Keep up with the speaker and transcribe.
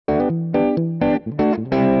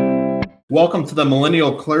Welcome to the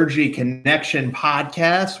Millennial Clergy Connection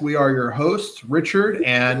podcast. We are your hosts, Richard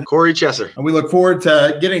and Corey Chesser. And we look forward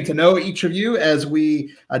to getting to know each of you as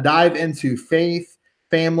we dive into faith,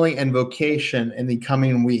 family, and vocation in the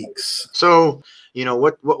coming weeks. So,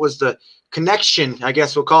 what was the connection? I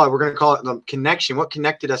guess we'll call it. We're going to call it the connection. What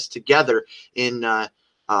connected us together in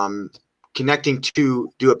connecting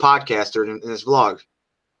to do a podcast or in this vlog?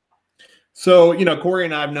 So, Corey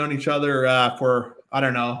and I have known each other for, I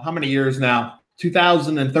don't know, how many years now?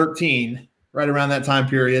 2013, right around that time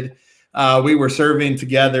period. We were serving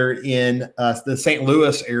together in the St.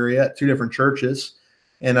 Louis area at two different churches,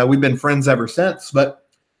 and we've been friends ever since. But,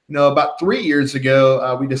 about 3 years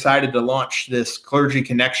ago, we decided to launch this Clergy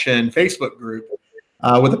Connection Facebook group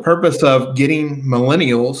with the purpose of getting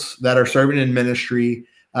millennials that are serving in ministry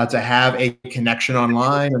to have a connection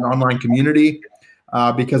online, an online community.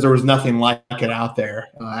 Because there was nothing like it out there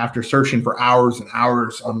after searching for hours and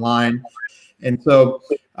hours online. And so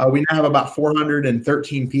we now have about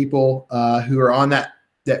 413 people who are on that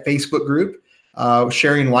Facebook group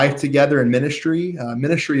sharing life together in ministry.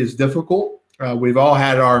 Ministry is difficult. We've all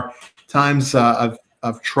had our times of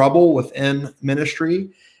trouble within ministry.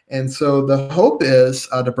 And so the hope is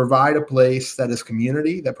to provide a place that is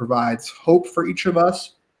community, that provides hope for each of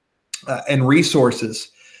us and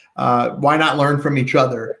resources. Why not learn from each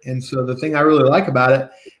other? And so the thing I really like about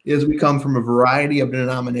it is we come from a variety of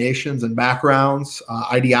denominations and backgrounds,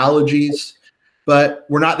 ideologies, but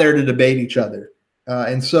we're not there to debate each other.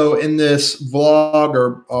 And so in this vlog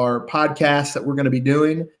or podcast that we're going to be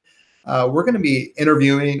doing, we're going to be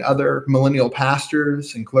interviewing other millennial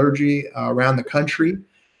pastors and clergy around the country,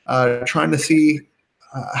 trying to see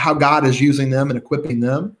how God is using them and equipping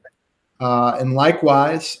them. And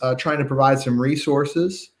likewise, trying to provide some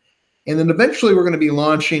resources. And then eventually we're going to be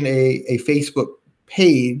launching a Facebook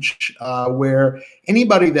page where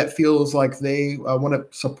anybody that feels like they want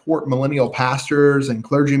to support millennial pastors and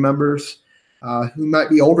clergy members who might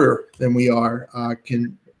be older than we are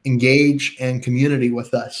can engage in community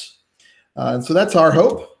with us. And so that's our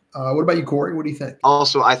hope. What about you, Corey? What do you think?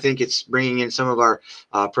 Also, I think it's bringing in some of our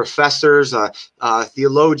professors,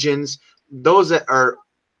 theologians, those that are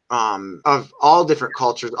of all different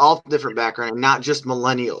cultures, all different backgrounds, and not just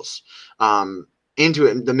millennials into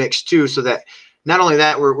it in the mix too, so that not only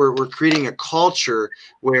that we're creating a culture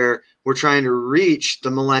where we're trying to reach the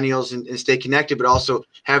millennials and stay connected, but also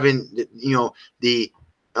having the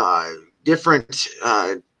different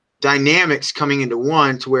dynamics coming into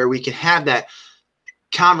one to where we can have that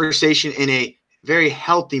conversation in a very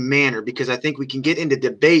healthy manner, because I think we can get into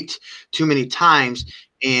debate too many times,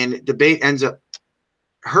 and debate ends up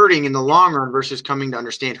hurting in the long run versus coming to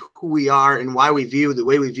understand who we are and why we view the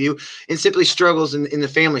way we view, and simply struggles in the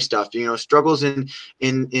family stuff, struggles in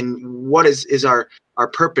what is our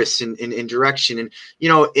purpose in direction, and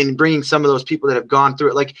in bringing some of those people that have gone through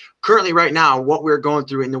it, like currently right now, what we're going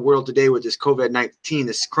through in the world today with this COVID-19,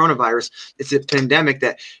 this coronavirus. It's a pandemic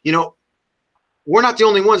that, we're not the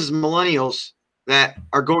only ones as millennials that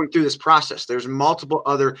are going through this process. There's multiple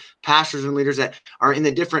other pastors and leaders that are in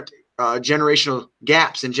the different generational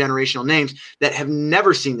gaps and generational names that have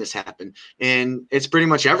never seen this happen. And it's pretty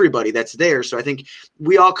much everybody that's there. So I think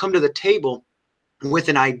we all come to the table with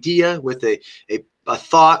an idea, with a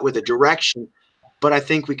thought, with a direction. But I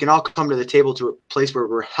think we can all come to the table to a place where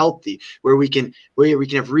we're healthy, where we can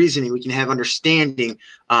have reasoning, we can have understanding.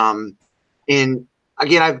 And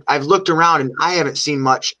again, I've looked around and I haven't seen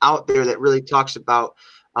much out there that really talks about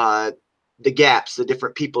the gaps, the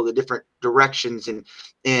different people, the different directions, and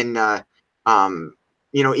even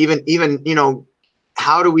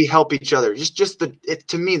how do we help each other?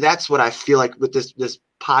 To me, that's what I feel like with this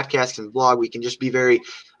podcast and vlog. We can just be very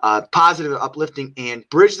positive, uplifting, and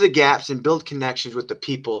bridge the gaps and build connections with the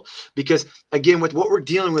people. Because again, with what we're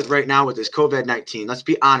dealing with right now with this COVID-19, let's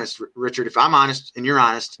be honest, Richard, if I'm honest and you're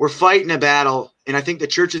honest, we're fighting a battle. And I think the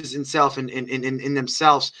churches in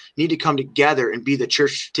themselves need to come together and be the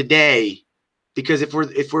church today. Because if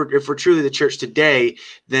we're truly the church today,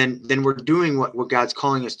 then we're doing what God's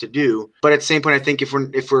calling us to do. But at the same point, I think if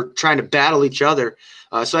we're trying to battle each other,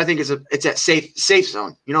 so I think it's that safe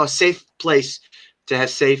zone, a safe place to have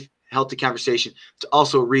safe, healthy conversation, to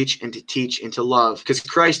also reach and to teach and to love, because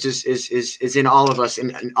Christ is in all of us,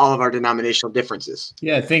 in all of our denominational differences.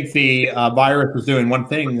 Yeah, I think the virus is doing one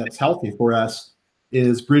thing that's healthy for us,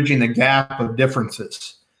 is bridging the gap of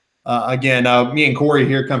differences. Again, me and Corey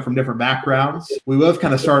here come from different backgrounds. We both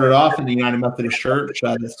kind of started off in the United Methodist Church,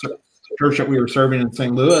 the church that we were serving in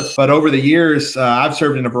St. Louis. But over the years, I've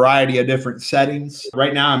served in a variety of different settings.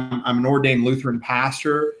 Right now, I'm an ordained Lutheran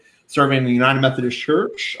pastor. serving the United Methodist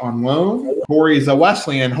Church on loan. Corey's a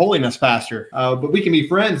Wesleyan holiness pastor. But we can be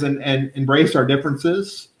friends and embrace our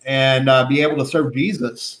differences and be able to serve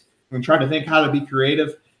Jesus. And try to think how to be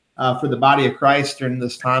creative for the body of Christ during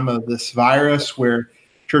this time of this virus where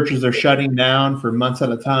churches are shutting down for months at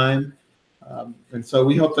a time. And so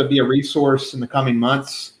we hope to be a resource in the coming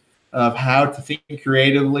months of how to think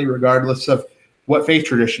creatively, regardless of what faith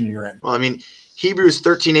tradition you're in. Well, I mean, Hebrews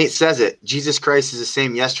 13:8 says it. Jesus Christ is the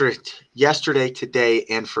same yesterday, today,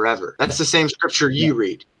 and forever. That's the same scripture you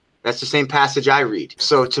read. That's the same passage I read.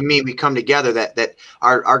 So to me, we come together that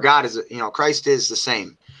our God is, Christ is the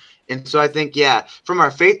same. And so I think, from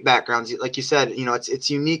our faith backgrounds, like you said, it's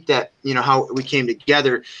unique that, how we came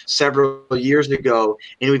together several years ago,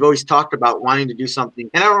 and we've always talked about wanting to do something.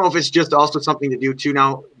 And I don't know if it's just also something to do too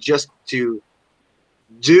now, just to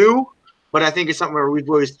do, but I think it's something where we've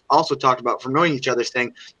always also talked about from knowing each other,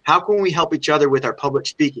 saying, how can we help each other with our public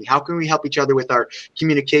speaking? How can we help each other with our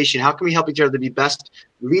communication? How can we help each other to be best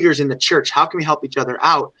leaders in the church? How can we help each other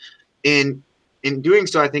out? And in doing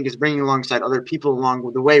so, I think is bringing alongside other people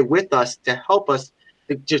along the way with us to help us,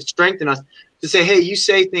 to just strengthen us, to say, hey, you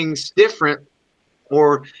say things different,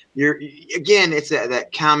 or it's that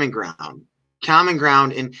common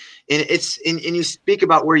ground, and you speak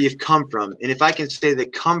about where you've come from. And if I can say the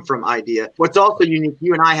come from idea, what's also unique,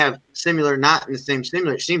 you and I have similar, not in the same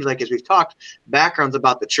similar, it seems like, as we've talked, backgrounds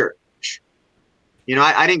about the church.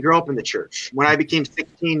 I didn't grow up in the church. When I became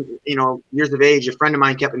 16, years of age, a friend of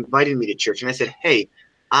mine kept inviting me to church. And I said, hey,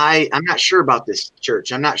 I'm not sure about this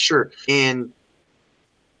church. I'm not sure. And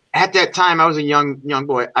at that time, I was a young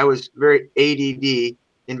boy. I was very ADD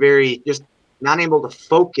and very just not able to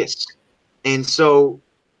focus. And so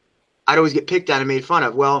I'd always get picked on and made fun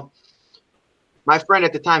of. Well, my friend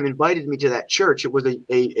at the time invited me to that church. It was a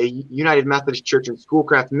United Methodist Church in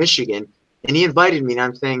Schoolcraft, Michigan. And he invited me, and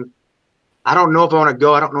I'm saying, I don't know if I want to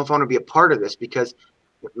go. I don't know if I want to be a part of this, because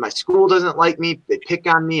my school doesn't like me. They pick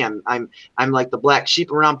on me. I'm like the black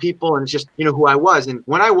sheep around people, and it's just, who I was. And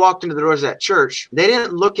when I walked into the doors of that church, they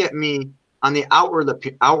didn't look at me on the outward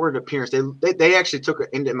appearance. They actually took it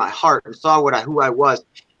into my heart and saw who I was,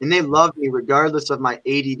 and they loved me regardless of my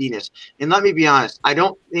ADDness. And let me be honest, I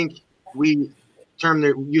don't think we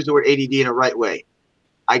use the word ADD in a right way.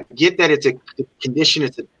 I get that it's a condition,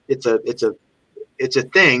 it's a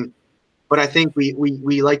thing. But I think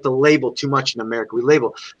we like to label too much in America. We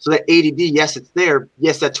label. So that ADD, yes, it's there.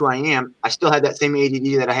 Yes, that's who I am. I still had that same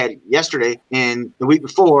ADD that I had yesterday and the week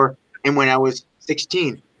before and when I was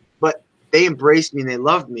 16. But they embraced me and they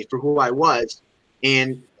loved me for who I was.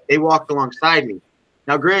 And they walked alongside me.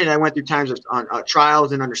 Now, granted, I went through times of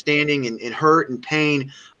trials and understanding and hurt and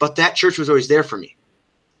pain. But that church was always there for me.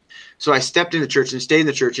 So I stepped in the church and stayed in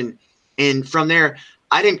the church. And from there,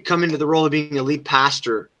 I didn't come into the role of being a lead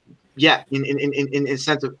pastor. Yeah, in the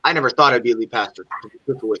sense of, I never thought I'd be a lead pastor. To be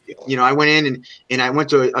truthful with you, I went in and I went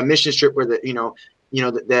to a mission trip where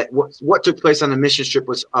what took place on the mission trip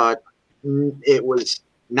was it was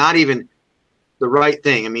not even the right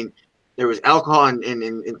thing. I mean, there was alcohol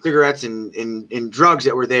and cigarettes and drugs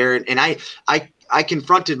that were there, and I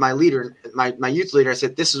confronted my leader, my youth leader. I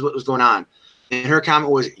said, this is what was going on, and her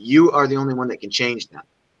comment was, you are the only one that can change that.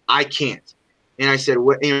 I can't. And I said,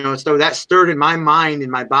 so that stirred in my mind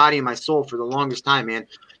and my body and my soul for the longest time, man.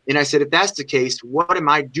 And I said, if that's the case, what am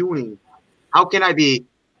I doing? How can I be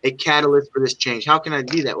a catalyst for this change? How can I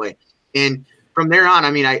be that way? And from there on,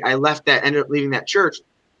 I left that, ended up leaving that church.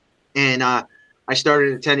 And I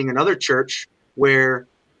started attending another church where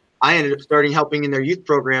I ended up helping in their youth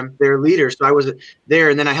program, their leader. So I was there,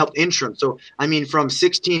 and then I helped interim. So, from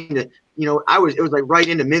 16 to, it was like right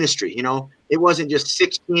into ministry, It wasn't just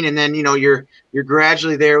 16 and then, you're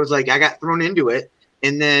gradually there. It was like I got thrown into it.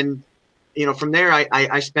 And then, from there,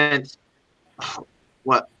 I spent,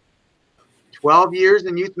 12 years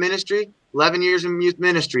in youth ministry, 11 years in youth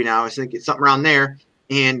ministry now. I think it's something around there.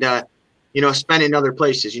 And, spent in other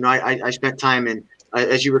places. I spent time in,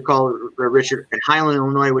 as you recall, Richard, in Highland,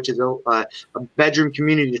 Illinois, which is a bedroom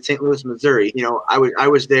community in St. Louis, Missouri. I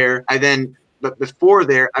was there. But before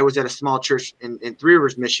there, I was at a small church in Three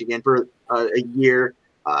Rivers, Michigan for a year.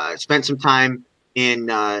 Spent some time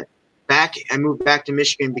I moved back to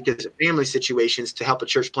Michigan because of family situations to help a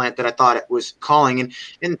church plant that I thought it was calling.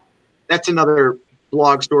 And that's another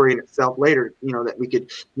blog story in itself later, that we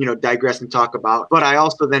could, digress and talk about. But I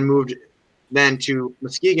also then moved to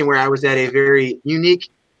Muskegon, where I was at a very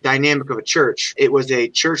unique dynamic of a church. It was a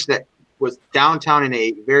church that was downtown in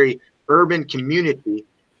a very urban community,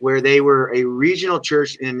 where they were a regional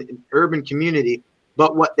church in an urban community.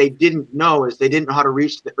 But what they didn't know is they didn't know how to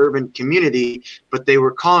reach the urban community, but they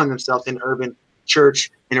were calling themselves an urban church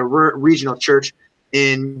in a regional church,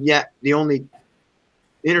 and yet the only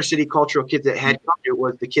inner city cultural kids that had come to it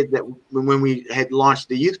was the kids that when we had launched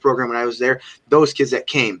the youth program when I was there, those kids that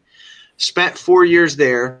came. Spent 4 years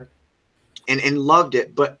there and loved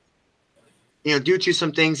it, but due to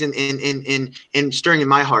some things in stirring in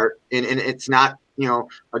my heart, and it's not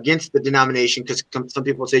against the denomination, because some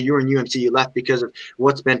people say you were in UMC, you left because of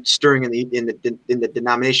what's been stirring in the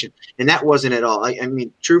denomination, and that wasn't at all. I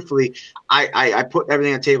mean, truthfully, I put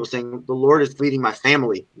everything on the table saying the Lord is leading my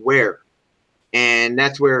family where, and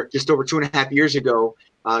that's where just over 2.5 years ago,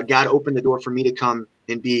 God opened the door for me to come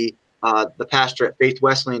and be the pastor at Faith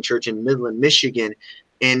Wesleyan Church in Midland, Michigan.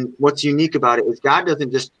 And what's unique about it is God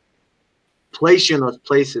doesn't just place you in those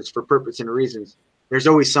places for purpose and reasons. There's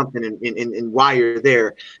always something in why you're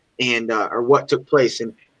there and or what took place.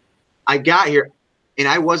 And I got here and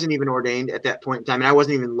I wasn't even ordained at that point in time, and I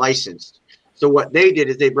wasn't even licensed. So what they did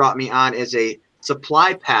is they brought me on as a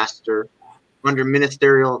supply pastor under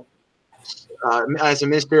ministerial as a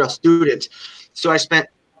ministerial student. So I spent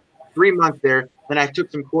 3 months there. Then I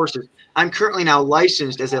took some courses. I'm currently now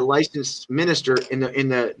licensed as a licensed minister in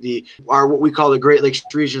the what we call the Great Lakes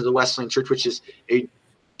region of the Wesleyan Church, which is a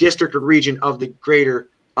district or region of the greater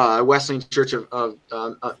Wesleyan Church of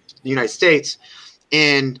the United States.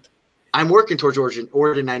 And I'm working towards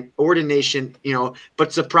ordination, but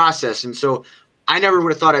it's a process. And so I never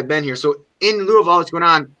would have thought I'd been here. So in lieu of all that's going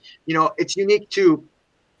on, it's unique too,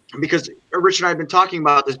 because Rich and I have been talking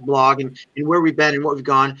about this blog and where we've been and what we've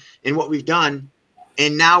gone and what we've done.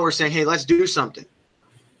 And now we're saying, hey, let's do something.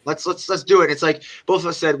 Let's do it. It's like both of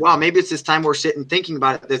us said, wow, maybe it's this time we're sitting thinking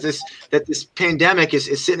about it, that this pandemic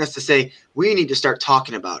is sitting us to say, we need to start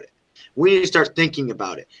talking about it. We need to start thinking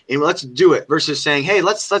about it, and let's do it, versus saying, hey,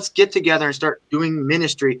 let's get together and start doing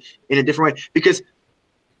ministry in a different way. Because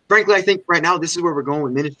frankly, I think right now this is where we're going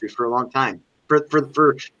with ministry for a long time, for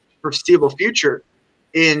foreseeable future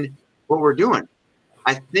in what we're doing.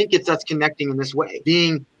 I think it's us connecting in this way,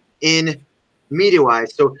 being in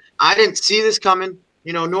media-wise. So I didn't see this coming,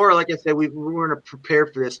 nor, like I said, we weren't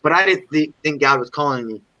prepared for this, but I didn't think God was calling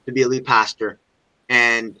me to be a lead pastor.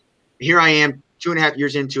 And here I am 2.5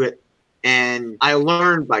 years into it. And I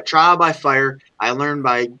learned by trial by fire. I learned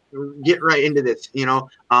by getting right into this,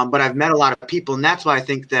 but I've met a lot of people. And that's why I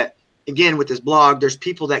think that, again, with this blog, there's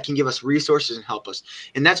people that can give us resources and help us.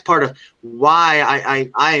 And that's part of why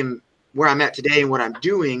I am where I'm at today and what I'm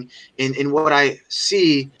doing and what I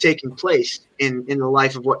see taking place in the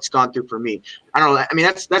life of what's gone through for me. I don't know. I mean,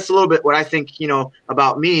 that's a little bit what I think,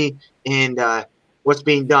 about me and what's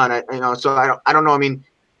being done. So I don't know. I mean,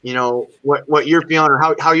 what you're feeling or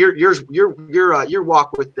how your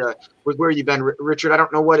walk with where you've been, Richard. I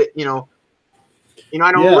don't know what it, I know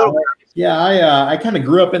a little bit. Yeah, I kind of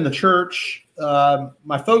grew up in the church.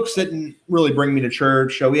 My folks didn't really bring me to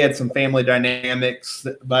church. We had some family dynamics,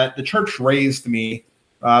 but the church raised me.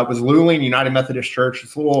 It was Luling United Methodist Church.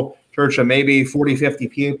 It's a little church of maybe 40, 50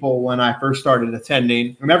 people when I first started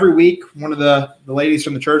attending. And every week, one of the ladies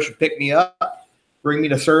from the church would pick me up, bring me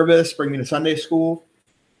to service, bring me to Sunday school.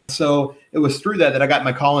 So it was through that I got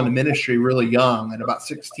my call into ministry really young at about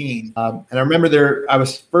 16. And I remember I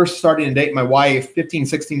was first starting to date my wife, 15,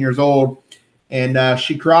 16 years old. And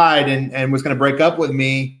she cried and was going to break up with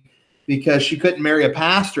me because she couldn't marry a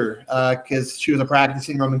pastor because she was a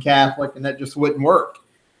practicing Roman Catholic, and that just wouldn't work.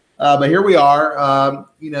 But here we are,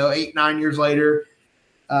 8, 9 years later,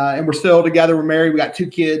 and we're still together. We're married. We got 2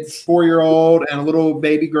 kids, 4-year-old and a little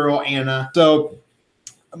baby girl, Anna. So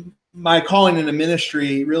my calling into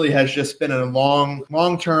ministry really has just been a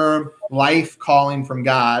long-term life calling from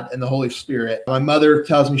God and the Holy Spirit. My mother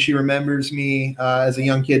tells me she remembers me as a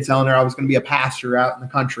young kid telling her I was going to be a pastor out in the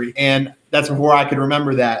country. And that's before I could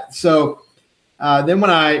remember that. So then when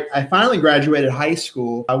I finally graduated high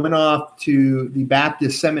school, I went off to the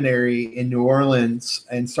Baptist Seminary in New Orleans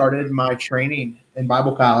and started my training in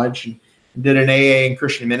Bible college and did an AA in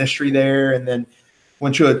Christian ministry there. And then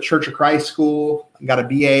went to a Church of Christ school, got a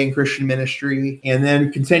BA in Christian ministry, and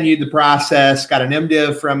then continued the process, got an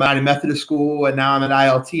MDiv from United Methodist School, and now I'm at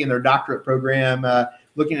ILT in their doctorate program,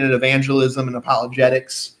 looking at evangelism and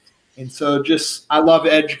apologetics. And so I love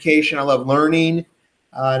education, I love learning,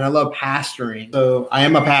 and I love pastoring. So I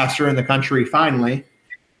am a pastor in the country finally.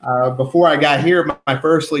 Before I got here, my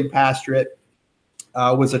first lead pastorate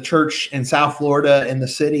was a church in South Florida in the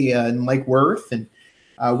city in Lake Worth, and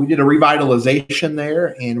we did a revitalization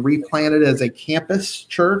there and replanted as a campus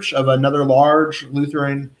church of another large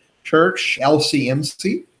Lutheran church,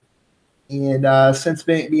 LCMC. And since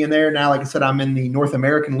being there now, like I said, I'm in the North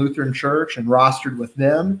American Lutheran Church and rostered with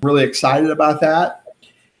them. Really excited about that.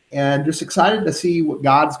 and just excited to see what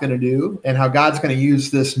God's going to do and how God's going to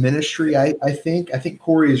use this ministry. I think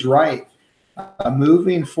Corey is right.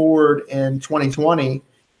 Moving forward in 2020,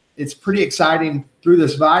 it's pretty exciting through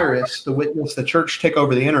this virus to witness the church take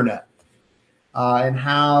over the internet, and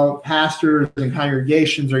how pastors and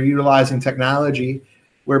congregations are utilizing technology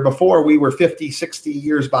where before we were 50, 60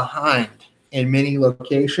 years behind in many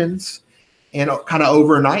locations, and kind of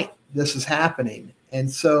overnight this is happening. And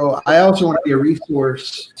so I also want to be a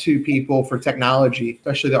resource to people for technology,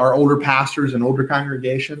 especially our older pastors and older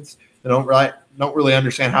congregations that don't really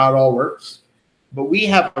understand how it all works. But we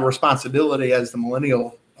have a responsibility as the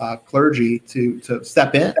millennial clergy to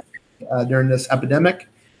step in during this epidemic.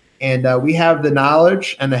 And we have the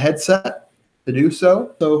knowledge and the headset to do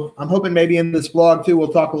so. So I'm hoping maybe in this blog too,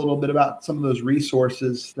 we'll talk a little bit about some of those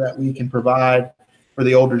resources that we can provide for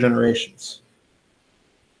the older generations.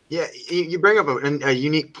 Yeah, you bring up a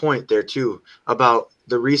unique point there too about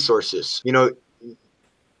the resources. You know,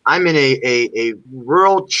 I'm in a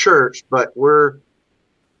rural church, but we're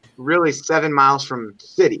really 7 miles from the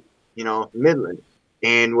city, you know, Midland,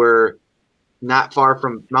 and we're not far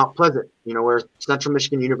from Mount Pleasant, you know, where Central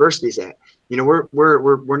Michigan University is at. You know,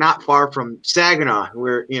 we're not far from Saginaw.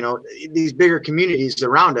 We're, you know, these bigger communities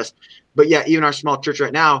around us. But yeah, even our small church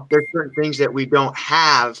right now, there's certain things that we don't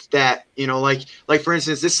have that, you know, like for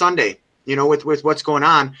instance, this Sunday, you know, with what's going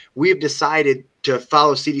on, we've decided to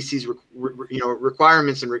follow CDC's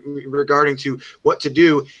requirements and regarding to what to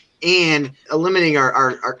do and eliminating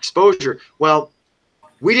our exposure. Well,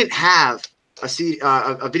 we didn't have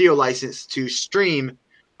a video license to stream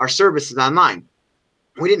our services online.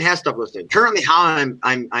 We didn't have stuff listed. Currently, how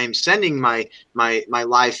I'm sending my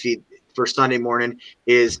live feed for Sunday morning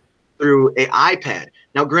is through an iPad.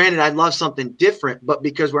 Now, granted, I'd love something different, but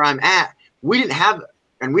because where I'm at, we didn't have,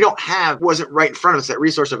 and we don't have, wasn't right in front of us, that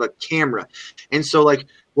resource of a camera. And so, like,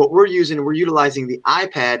 what we're utilizing the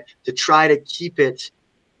iPad to try to keep it,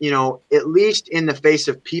 you know, at least in the face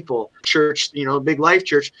of people. Church, you know, Big Life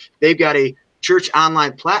Church, they've got a church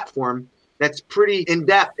online platform that's pretty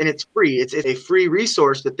in-depth, and it's free. It's a free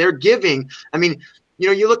resource that they're giving. I mean, you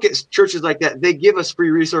know, you look at churches like that, they give us free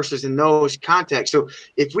resources in those contexts. So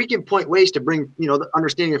if we can point ways to bring, you know, the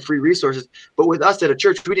understanding of free resources, but with us at a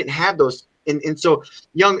church, we didn't have those. And so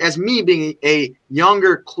as me being a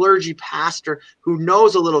younger clergy pastor who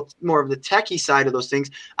knows a little more of the techie side of those things,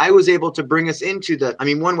 I was able to bring us into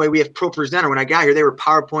one way we have ProPresenter. When I got here, they were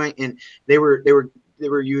PowerPoint, and they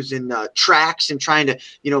were using tracks and trying to,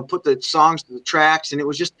 you know, put the songs to the tracks. And it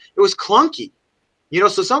was clunky. You know,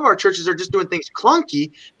 so some of our churches are just doing things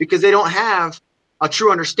clunky because they don't have a true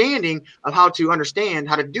understanding of how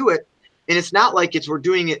to do it. And it's not like we're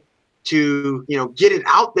doing it to, you know, get it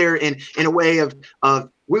out there in a way of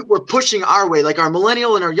we're pushing our way, like our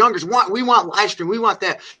millennial and our youngers we want live stream. We want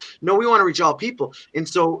that. No, we want to reach all people. And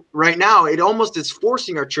so right now it almost is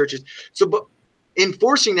forcing our churches. So, but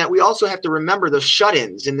enforcing that, we also have to remember the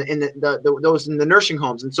shut-ins in those in the nursing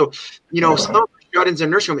homes. And so, you know, some of the shut-ins in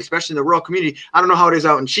nursing homes, especially in the rural community, I don't know how it is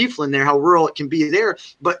out in Chiefland there, how rural it can be there,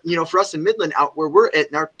 but, you know, for us in Midland, out where we're at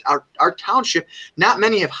in our township, not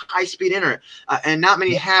many have high-speed internet, and not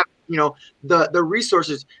many have, you know, the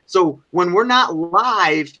resources. So when we're not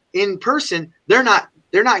live in person, they're not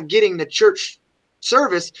getting the church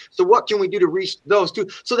service. So what can we do to reach those too?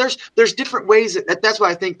 So there's different ways that's why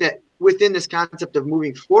I think that within this concept of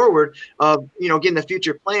moving forward, of, you know, again, the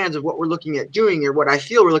future plans of what we're looking at doing, or what I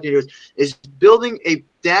feel we're looking to do is building a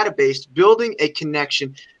database, building a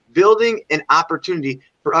connection, building an opportunity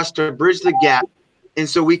for us to bridge the gap. And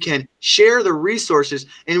so we can share the resources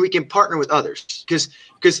and we can partner with others.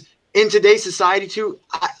 Because in today's society too,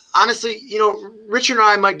 honestly, you know, Richard and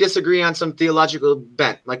I might disagree on some theological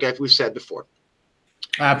bent, like we've said before.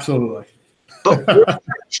 Absolutely. But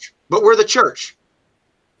we're the church.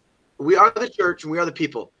 We are the church, and we are the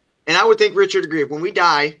people. And I would think Richard agreed. When we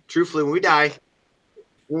die, truthfully,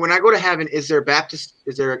 when I go to heaven, is there Baptist?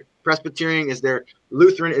 Is there Presbyterian? Is there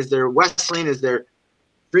Lutheran? Is there Wesleyan? Is there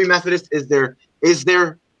Free Methodist? Is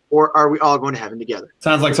there, or are we all going to heaven together?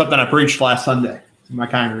 Sounds like something I preached last Sunday in my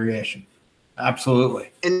congregation.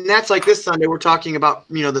 Absolutely. And that's like this Sunday, we're talking about,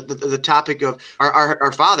 you know, the topic of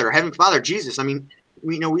our Father, our Heavenly Father, Jesus. I mean,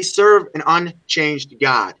 we serve an unchanged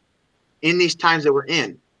God in these times that we're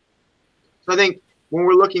in. So I think when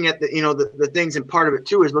we're looking at the things, and part of it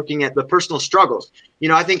too is looking at the personal struggles. You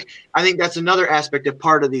know, I think that's another aspect of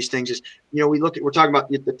part of these things is, you know, we're talking about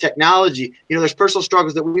the technology. You know, there's personal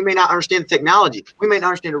struggles that we may not understand the technology. We may not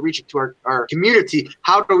understand to reach it to our community.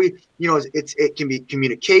 How do we, you know, it can be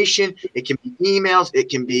communication, it can be emails, it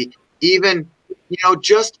can be even, you know,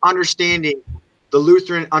 just understanding the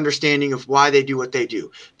Lutheran understanding of why they do what they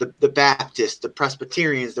do, the Baptists, the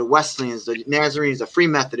Presbyterians, the Wesleyans, the Nazarenes, the Free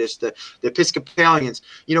Methodists, the Episcopalians.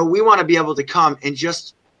 You know, we want to be able to come and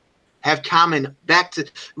just have common back to,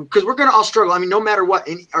 because we're going to all struggle. I mean, no matter what,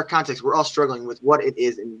 in our context, we're all struggling with what it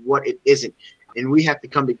is and what it isn't. And we have to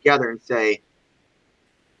come together and say,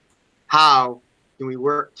 how can we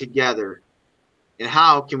work together? And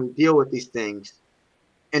how can we deal with these things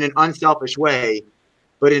in an unselfish way,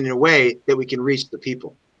 but in a way that we can reach the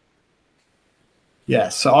people?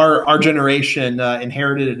 Yes, our generation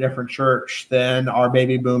inherited a different church than our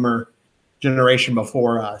baby boomer generation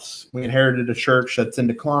before us. We inherited a church that's in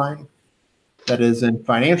decline, that is in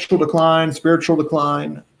financial decline, spiritual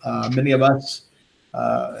decline. Many of us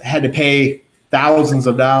had to pay thousands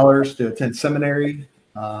of dollars to attend seminary,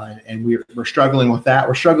 and we're struggling with that.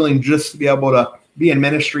 We're struggling just to be able to be in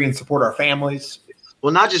ministry and support our families.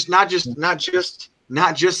 Well, not just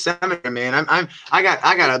seminary, man. I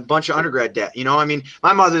got a bunch of undergrad debt. You know, I mean,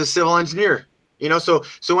 my mother's a civil engineer. You know, so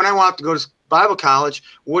when I wanted to go to Bible college,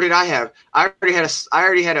 what did I have? I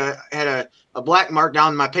already had a black mark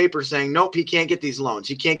down in my paper saying, nope, he can't get these loans.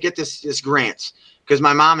 He can't get this grants, because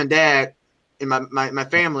my mom and dad and my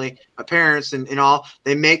family, my parents and all,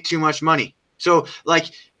 they make too much money. So like,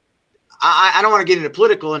 I don't want to get into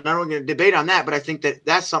political and I don't want to get a debate on that, but I think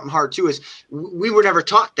that's something hard too, is we were never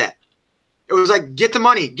taught that. It was like, get the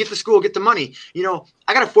money, get the school, get the money. You know,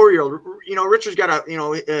 I got a 4-year-old, you know, Richard's got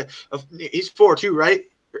he's 4 too, right?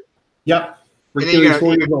 Yep. And then you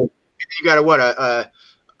got a what?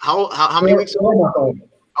 How many weeks? 4 months old.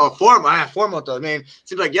 Oh, 4 months. 4 months old. Man,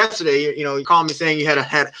 seems like yesterday. You called me saying you had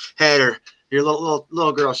or your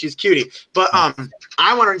little girl. She's cutie. But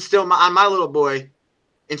I want to instill on my little boy,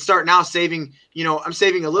 and start now saving. You know, I'm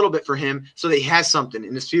saving a little bit for him so that he has something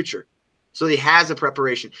in his future, so that he has a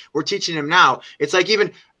preparation. We're teaching him now. It's like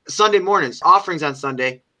even Sunday mornings, offerings on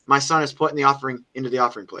Sunday. My son is putting the offering into the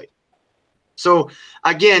offering plate. So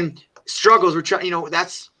again, struggles. We're trying.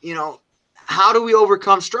 How do we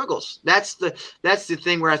overcome struggles? That's the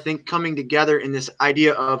thing where I think coming together in this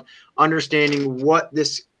idea of understanding what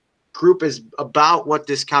this group is about, what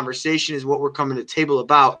this conversation is, what we're coming to the table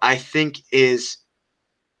about, I think is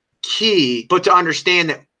key. But to understand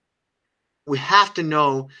that we have to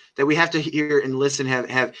know that we have to hear and listen,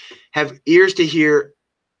 have ears to hear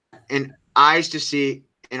and eyes to see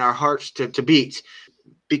and our hearts to beat,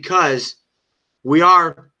 because we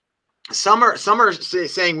are. Some are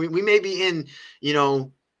saying we may be in,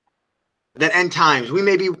 that end times. We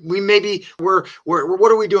may be we're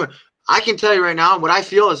what are we doing? I can tell you right now what I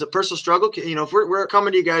feel as a personal struggle. If we're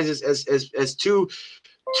coming to you guys as two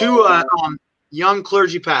young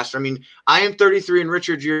clergy pastor. I mean, I am 33 and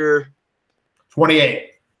Richard, you're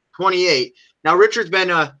 28. 28. Now Richard's been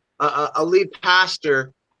a lead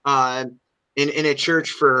pastor in a church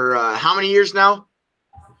for how many years now?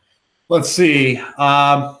 Let's see.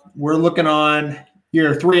 We're looking on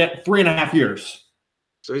here 3.5 years.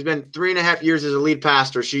 So he's been 3.5 years as a lead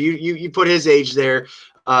pastor. So you put his age there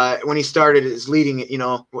when he started as leading it.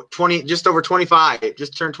 20, just over 25,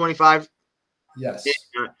 just turned 25. Yes.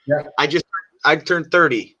 Yeah. I turned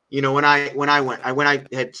 30. When I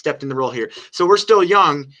had stepped in the role here. So we're still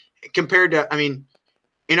young compared to. I mean,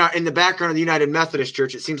 in the background of the United Methodist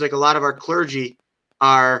Church, it seems like a lot of our clergy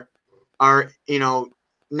are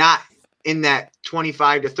not in that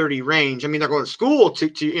 25 to 30 range. I mean, they're going to school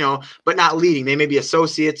to but not leading. They may be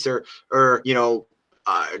associates or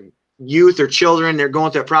youth or children. They're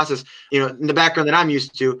going through that process, in the background that I'm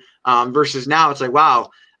used to, versus now it's like,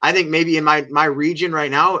 wow, I think maybe in my region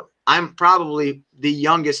right now, I'm probably the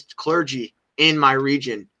youngest clergy in my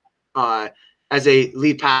region as a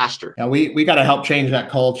lead pastor. Yeah, we got to help change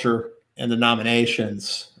that culture in the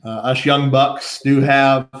denominations. Us young bucks do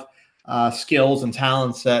have skills and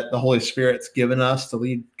talents that the Holy Spirit's given us to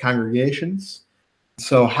lead congregations.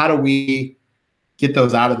 So how do we get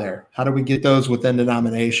those out of there? How do we get those within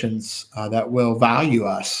denominations that will value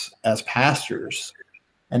us as pastors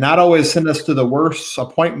and not always send us to the worst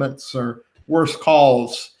appointments or worst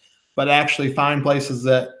calls, but actually find places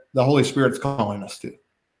that the Holy Spirit's calling us to?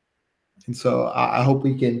 And so I hope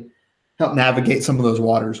we can help navigate some of those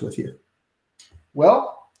waters with you.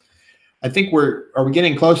 Well, I think are we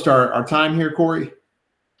getting close to our time here, Corey?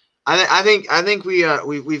 I think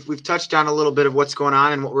we've touched on a little bit of what's going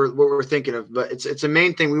on and what we're thinking of, but it's a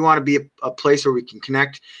main thing. We want to be a place where we can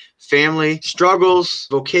connect family, struggles,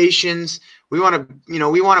 vocations. We want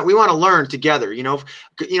to learn together.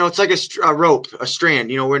 It's like a rope, a strand.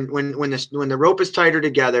 When the rope is tighter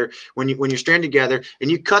together, when you're stranded together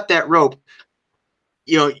and you cut that rope,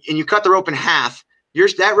 and you cut the rope in half,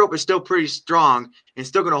 that rope is still pretty strong and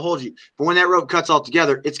still going to hold you. But when that rope cuts all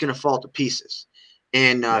together, it's going to fall to pieces.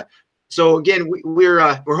 And so again,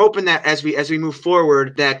 we're hoping that as we move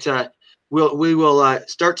forward, that we will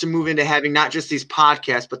start to move into having not just these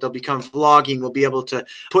podcasts, but they'll become vlogging. We'll be able to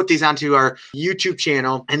put these onto our YouTube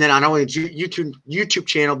channel, and then on not only YouTube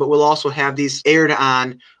channel, but we'll also have these aired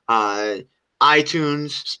on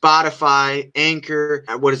iTunes, Spotify, Anchor,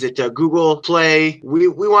 Google Play. We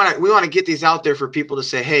want to get these out there for people to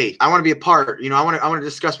say, hey, I want to be a part. I want to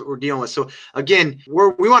discuss what we're dealing with. So again,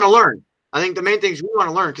 we want to learn. I think the main things we want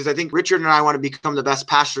to learn, because I think Richard and I want to become the best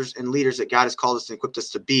pastors and leaders that God has called us and equipped us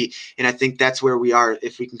to be. And I think that's where we are.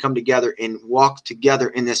 If we can come together and walk together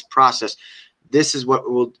in this process, this is what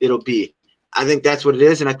it'll be. I think that's what it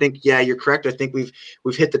is. And I think, yeah, you're correct. I think we've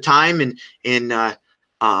hit the time.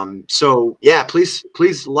 So yeah, please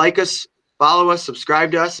like us, follow us,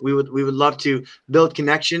 subscribe to us. We would love to build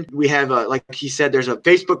connection. We have like he said, there's a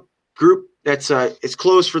Facebook group that's it's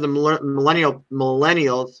closed for the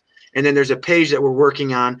millennials. And then there's a page that we're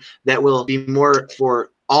working on that will be more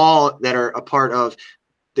for all that are a part of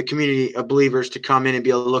the community of believers to come in and be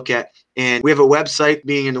able to look at. And we have a website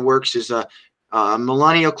being in the works, is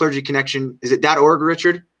Millennial Clergy Connection. Is it .org,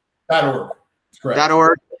 Richard? .org. Correct.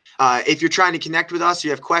 .org. If you're trying to connect with us,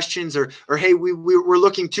 you have questions, or hey, we're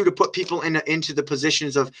looking to put people into the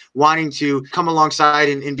positions of wanting to come alongside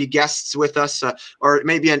and be guests with us, or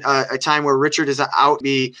maybe a time where Richard is out,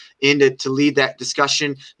 be in to lead that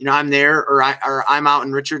discussion. I'm there, or I'm out,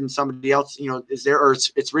 and Richard and somebody else, is there, or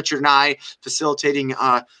it's Richard and I facilitating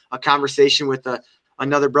a conversation with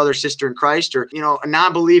another brother, sister in Christ, or a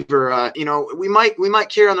non-believer. We might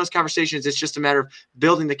carry on those conversations. It's just a matter of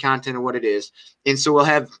building the content of what it is, and so we'll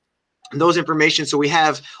have those information. So we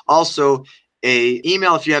have also a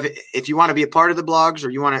email if you want to be a part of the blogs or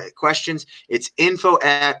you want questions. It's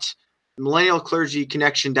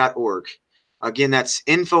info@millennialclergyconnection.org. Again, that's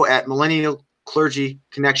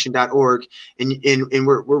info@millennialclergyconnection.org, and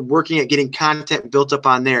we're working at getting content built up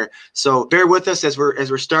on there. So bear with us as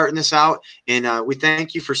we're starting this out, and we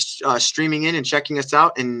thank you for streaming in and checking us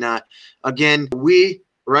out. And again, we're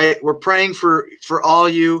praying for all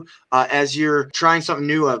you as you're trying something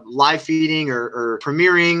new, of live feeding or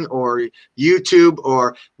premiering or YouTube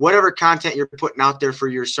or whatever content you're putting out there for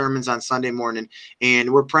your sermons on Sunday morning.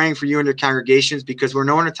 And we're praying for you and your congregations, because we're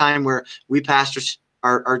knowing a time where we pastors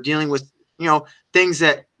are dealing with things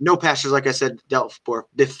that no pastors, like I said, dealt for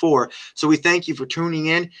before. So we thank you for tuning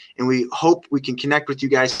in, and we hope we can connect with you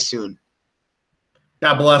guys soon.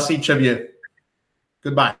 God bless each of you.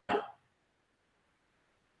 Goodbye.